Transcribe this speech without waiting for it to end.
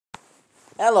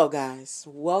Hello, guys.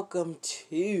 Welcome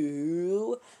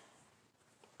to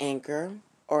Anchor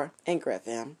or Anchor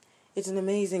FM. It's an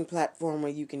amazing platform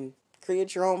where you can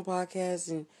create your own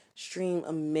podcast and stream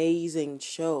amazing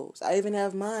shows. I even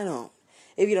have mine on.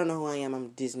 If you don't know who I am, I'm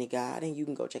Disney God, and you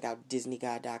can go check out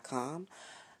DisneyGod.com.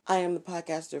 I am the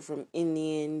podcaster from In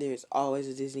the End, There's Always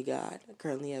a Disney God. I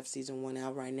currently have season 1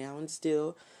 out right now and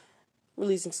still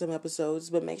releasing some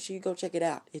episodes, but make sure you go check it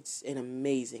out. It's an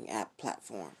amazing app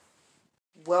platform.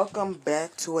 Welcome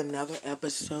back to another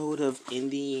episode of In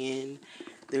the End,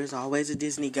 There's Always a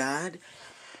Disney God.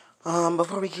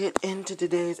 Before we get into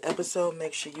today's episode,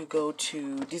 make sure you go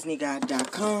to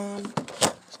DisneyGod.com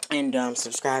and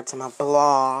subscribe to my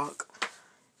blog.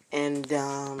 And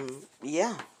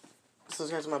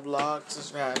subscribe to my blog,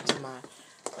 subscribe to my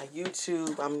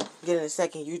YouTube. I'm getting a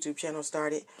second YouTube channel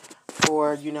started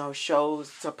for,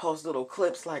 shows to post little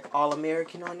clips like All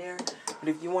American on there. But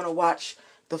if you want to watch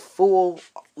the full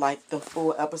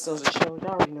episodes of shows, you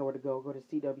already know where to go. Go to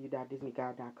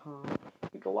cw.disneygod.com.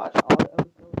 You can watch all the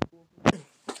episodes.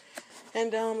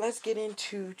 And let's get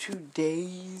into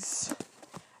today's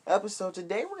episode.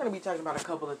 Today we're going to be talking about a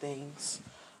couple of things.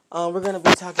 We're going to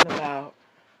be talking about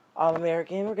All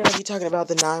American. We're going to be talking about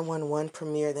the 911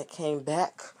 premiere that came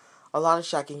back. A lot of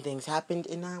shocking things happened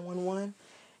in 911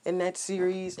 in that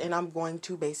series, and I'm going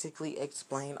to basically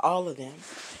explain all of them.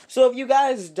 So if you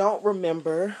guys don't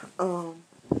remember,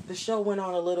 the show went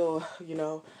on a little,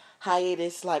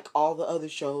 hiatus like all the other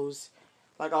shows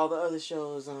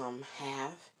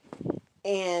have.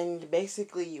 And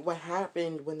basically what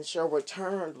happened when the show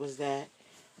returned was that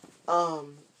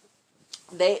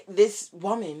this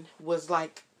woman was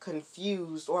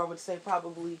confused, or I would say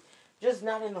probably just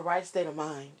not in the right state of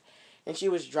mind. And she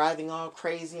was driving all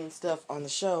crazy and stuff on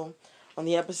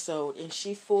the episode, and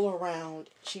she fooled around.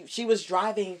 She was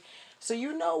driving, so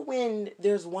when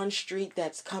there's one street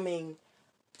that's coming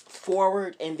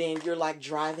forward and then you're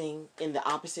driving in the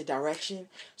opposite direction.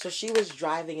 So she was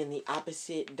driving in the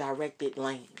opposite directed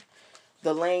lane.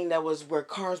 The lane that was where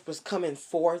cars was coming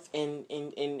forth, and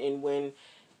when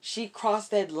she crossed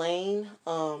that lane,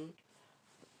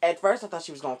 at first I thought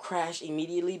she was going to crash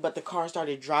immediately, but the car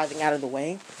started driving out of the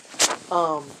way.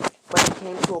 But it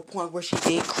came to a point where she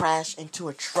did crash into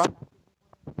a truck.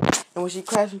 And when she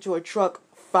crashed into a truck,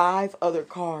 5 other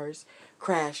cars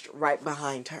crashed right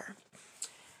behind her.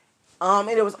 And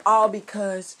it was all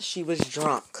because she was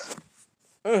drunk.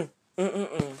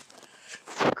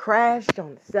 Crashed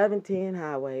on the 710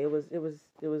 highway. It was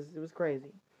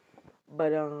crazy.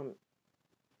 But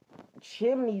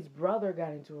Chimney's brother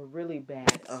got into a really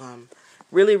bad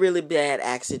really bad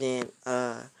accident.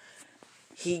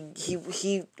 He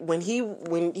when he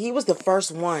was the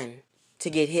first one to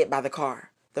get hit by the car.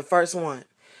 The first one.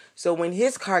 So when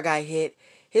his car got hit,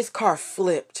 his car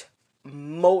flipped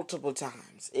multiple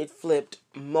times. It flipped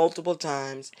multiple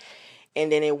times,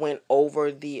 and then it went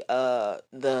over the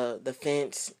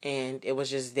fence, and it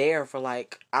was just there for I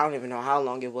don't even know how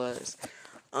long it was.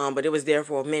 But it was there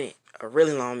for a minute, a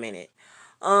really long minute.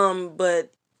 But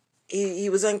he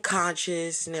was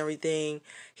unconscious and everything.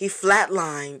 He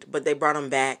flatlined, but they brought him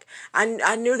back.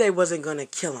 I knew they wasn't gonna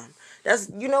kill him. That's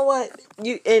what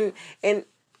and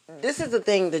this is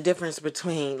the difference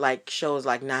between shows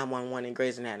like 911 and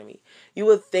Grey's Anatomy. You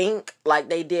would think like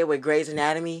they did with Grey's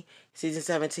Anatomy, season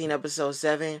 17, episode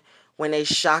 7, when they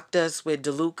shocked us with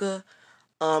DeLuca.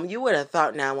 You would have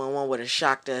thought 911 would have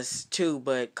shocked us too,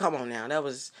 but come on now, that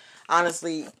was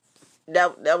honestly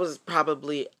that was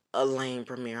probably a lame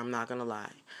premiere. I'm not gonna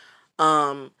lie.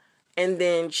 And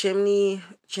then Chimney's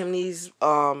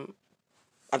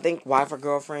I think wife or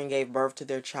girlfriend gave birth to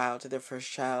their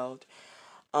first child.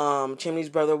 Chimney's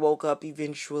brother woke up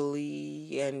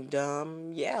eventually, and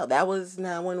that was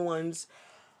 911's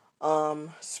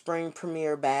spring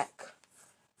premiere back.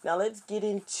 Now let's get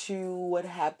into what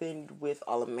happened with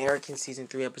All American season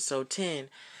 3, episode 10.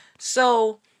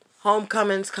 So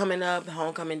Homecoming's coming up. The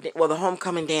homecoming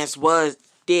dance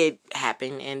did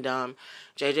happen, and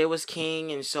JJ was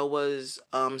king, and so was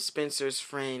Spencer's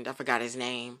friend. I forgot his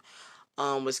name.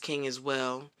 Was king as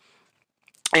well.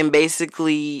 And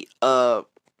basically, what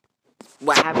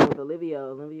happened with Olivia?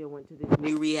 Olivia went to this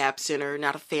new rehab center,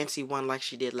 not a fancy one like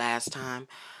she did last time.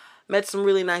 Met some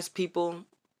really nice people,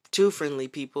 2 friendly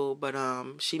people, but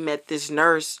she met this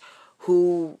nurse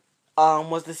who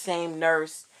was the same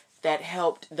nurse that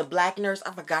helped the black nurse.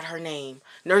 I forgot her name.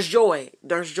 Nurse Joy,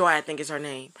 I think is her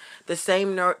name. The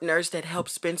same nurse that helped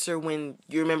Spencer when,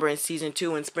 you remember in season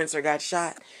 2 when Spencer got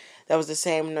shot. That was the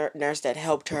same nurse that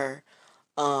helped her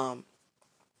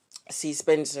see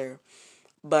Spencer.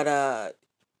 But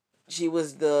she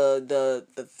was the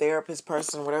therapist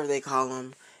person, whatever they call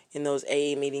them, in those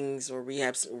AA meetings or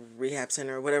rehab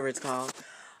center or whatever it's called.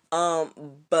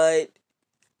 But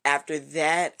after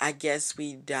that, I guess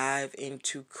we dive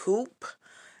into Coop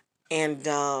and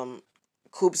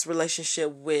Coop's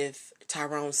relationship with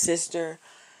Tyrone's sister.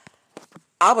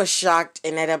 I was shocked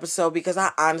in that episode because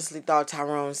I honestly thought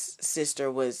Tyrone's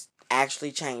sister was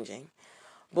actually changing.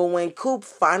 But when Coop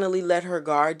finally let her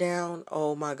guard down,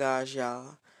 oh my gosh,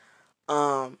 y'all.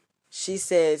 Um, she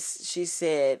said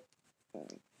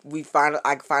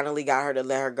I finally got her to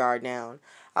let her guard down.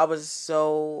 I was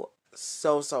so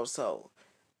shocked.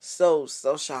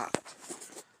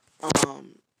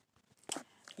 Um,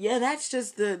 yeah, that's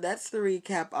the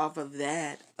recap off of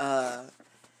that.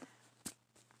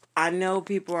 I know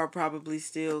people are probably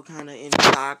still kind of in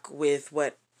shock with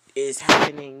what is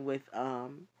happening with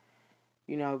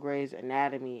Grey's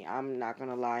Anatomy. I'm not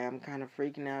gonna lie, I'm kind of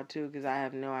freaking out too because I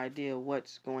have no idea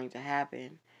what's going to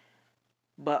happen.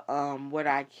 But what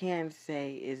I can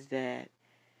say is that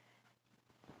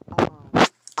um,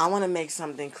 I want to make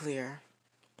something clear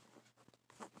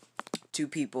to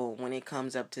people when it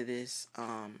comes up to this.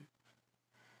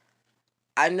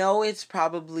 I know it's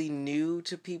probably new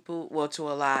to people, well, to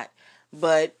a lot,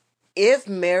 but if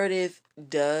Meredith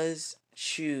does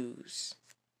choose,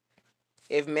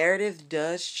 if Meredith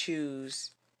does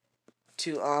choose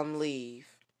to leave,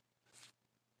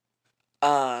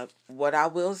 what I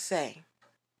will say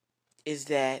is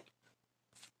that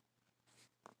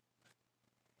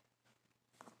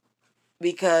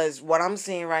because what I'm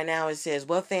seeing right now, it says,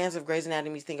 what fans of Grey's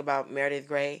Anatomy think about Meredith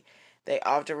Grey? They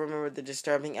often remember the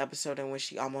disturbing episode in which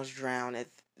she almost drowned at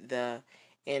the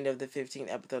end of the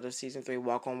 15th episode of season 3,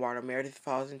 Walk on Water. Meredith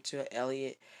falls into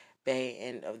Elliott Bay,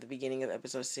 and of the beginning of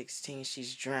episode 16,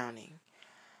 she's drowning.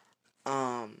 So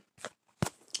I'm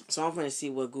going to see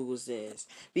what Google says.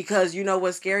 Because you know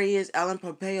what's scary is Ellen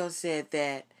Pompeo said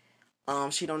that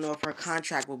she don't know if her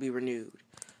contract will be renewed.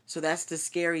 So that's the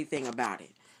scary thing about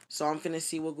it. So I'm going to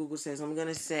see what Google says. I'm going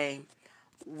to say,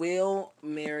 will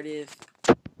Meredith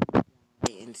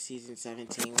in season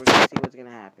 17? We're going to see what's going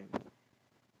to happen.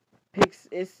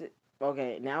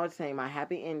 Okay, now it's saying my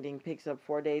happy ending picks up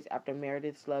 4 days after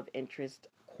Meredith's love interest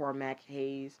Cormac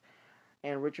Hayes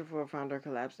and Richard Ford founder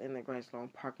collapsed in the Grand Sloan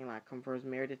parking lot. Confirms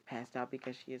Meredith passed out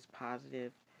because she is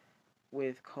positive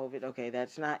with COVID. Okay,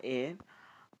 that's not it.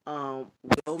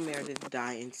 Will Meredith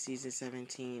die in season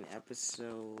 17,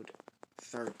 episode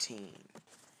 13?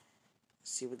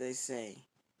 See what they say.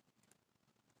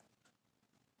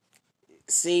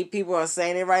 See, people are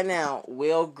saying it right now.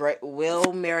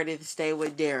 Will Meredith stay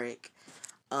with Derek?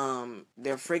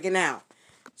 They're freaking out.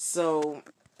 So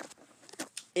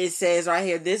it says right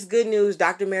here, this good news: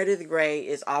 Dr. Meredith Grey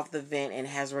is off the vent and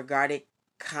has regained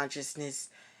consciousness.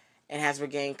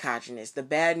 The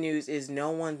bad news is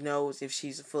no one knows if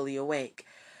she's fully awake.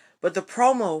 But the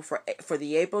promo for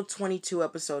the April 22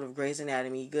 episode of Grey's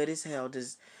Anatomy, Good as Hell,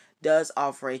 does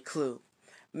offer a clue.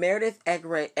 Meredith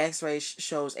X-ray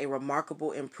shows a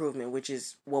remarkable improvement, which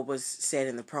is what was said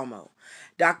in the promo.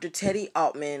 Dr. Teddy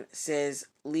Altman says,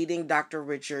 leading Dr.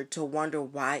 Richard to wonder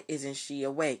why isn't she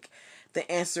awake. The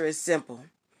answer is simple.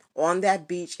 On that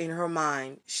beach in her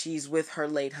mind, she's with her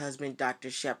late husband,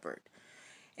 Dr. Shepard,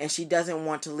 and she doesn't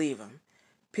want to leave him.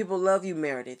 People love you,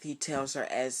 Meredith, he tells her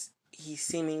as he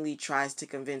seemingly tries to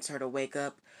convince her to wake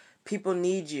up. People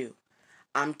need you.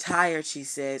 I'm tired, she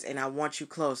says, and I want you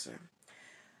closer.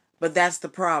 But that's the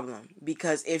problem,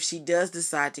 because if she does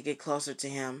decide to get closer to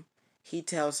him, he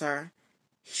tells her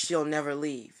she'll never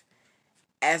leave.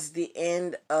 As the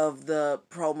end of the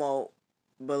promo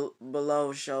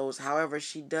below shows, however,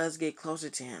 she does get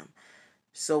closer to him.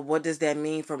 So what does that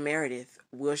mean for Meredith?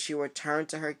 Will she return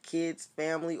to her kids'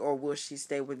 family, or will she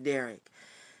stay with Derek?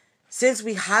 Since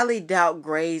we highly doubt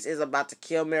Grey's is about to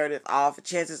kill Meredith off,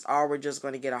 chances are we're just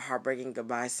going to get a heartbreaking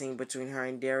goodbye scene between her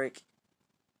and Derek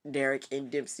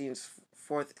in Dempsey's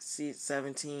fourth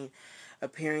 17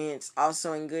 appearance.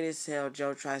 Also in Good as Hell,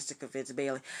 Joe tries to convince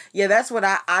Bailey. Yeah, that's what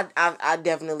I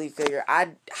definitely figure.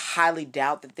 I highly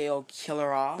doubt that they'll kill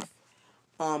her off.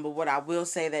 But what I will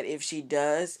say that if she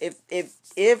does,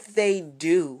 if they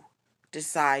do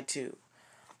decide to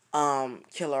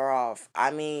kill her off,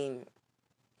 I mean,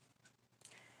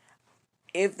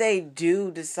 if they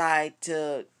do decide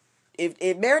to,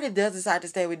 if Meredith does decide to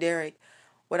stay with Derek,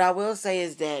 what I will say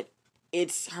is that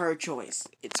it's her choice.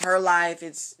 It's her life.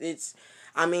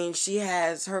 I mean,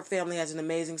 her family has an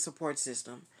amazing support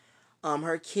system.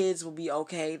 Her kids will be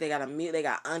okay. They got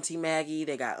Auntie Maggie.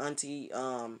 They got Auntie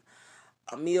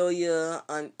Amelia.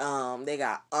 They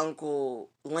got Uncle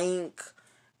Link.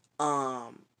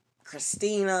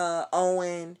 Christina,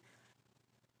 Owen.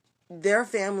 their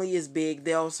family is big.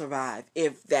 They'll survive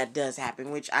if that does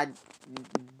happen, which I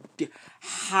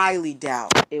highly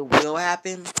doubt it will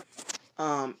happen.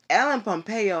 Ellen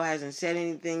Pompeo hasn't said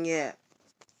anything yet.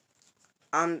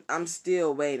 I'm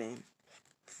still waiting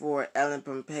for Ellen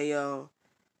Pompeo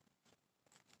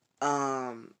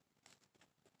um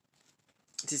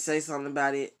to say something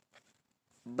about it,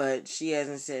 but she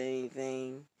hasn't said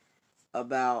anything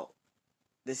about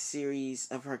the series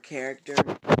of her character.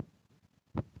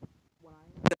 What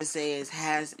I'm gonna say is,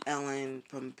 has Ellen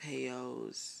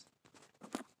Pompeo's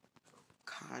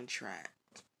contract?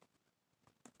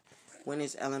 When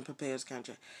is Ellen Pompeo's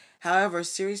contract? However,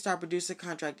 series star producer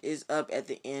contract is up at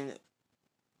the end.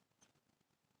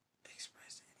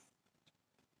 Express.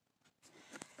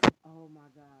 Oh my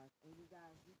gosh! And you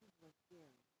guys, this is what's scary.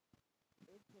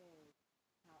 It says,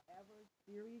 however,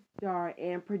 series star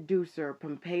and producer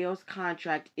Pompeo's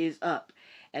contract is up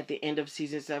at the end of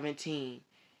season 17,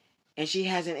 and she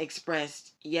hasn't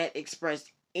expressed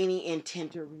any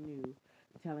intent to renew.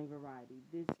 Telling Variety,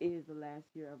 this is the last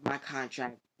year of my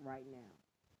contract right now.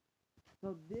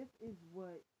 So this is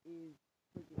what is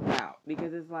freaking out,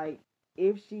 because it's like,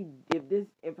 if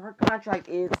her contract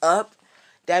is up,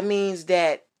 that means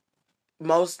that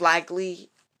most likely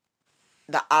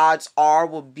the odds are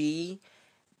will be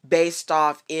based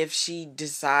off if she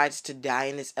decides to die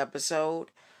in this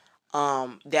episode.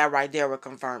 That right there will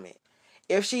confirm it.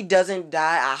 If she doesn't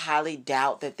die, I highly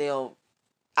doubt that they'll.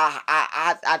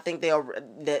 I think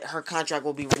that her contract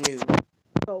will be renewed.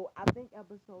 So I think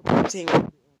episode 13 will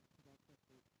be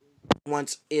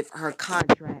once if her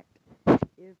contract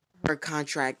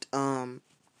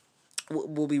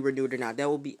will be renewed or not. That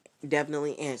will be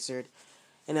definitely answered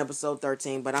in episode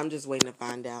 13, but I'm just waiting to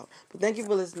find out. But thank you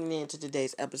for listening in to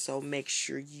today's episode. Make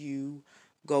sure you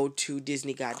go to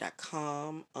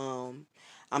disneyguy.com.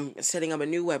 I'm setting up a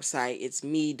new website. It's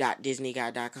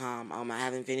me.disneyguy.com. I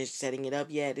haven't finished setting it up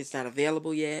yet. It's not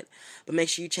available yet. But make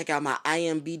sure you check out my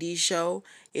IMBD show.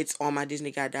 It's on my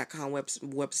disneyguy.com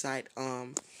website.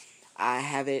 I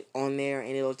have it on there,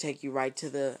 and it'll take you right to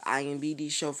the IMBD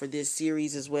show for this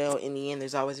series as well. In the end,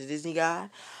 there's always a Disney Guy.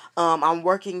 I'm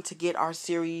working to get our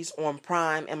series on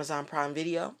Prime, Amazon Prime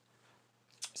Video,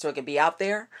 so it can be out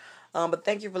there. But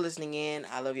thank you for listening in.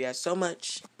 I love you guys so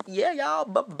much. Yeah, y'all.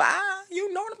 Bye-bye.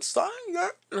 You know what I'm saying?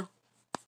 Yeah.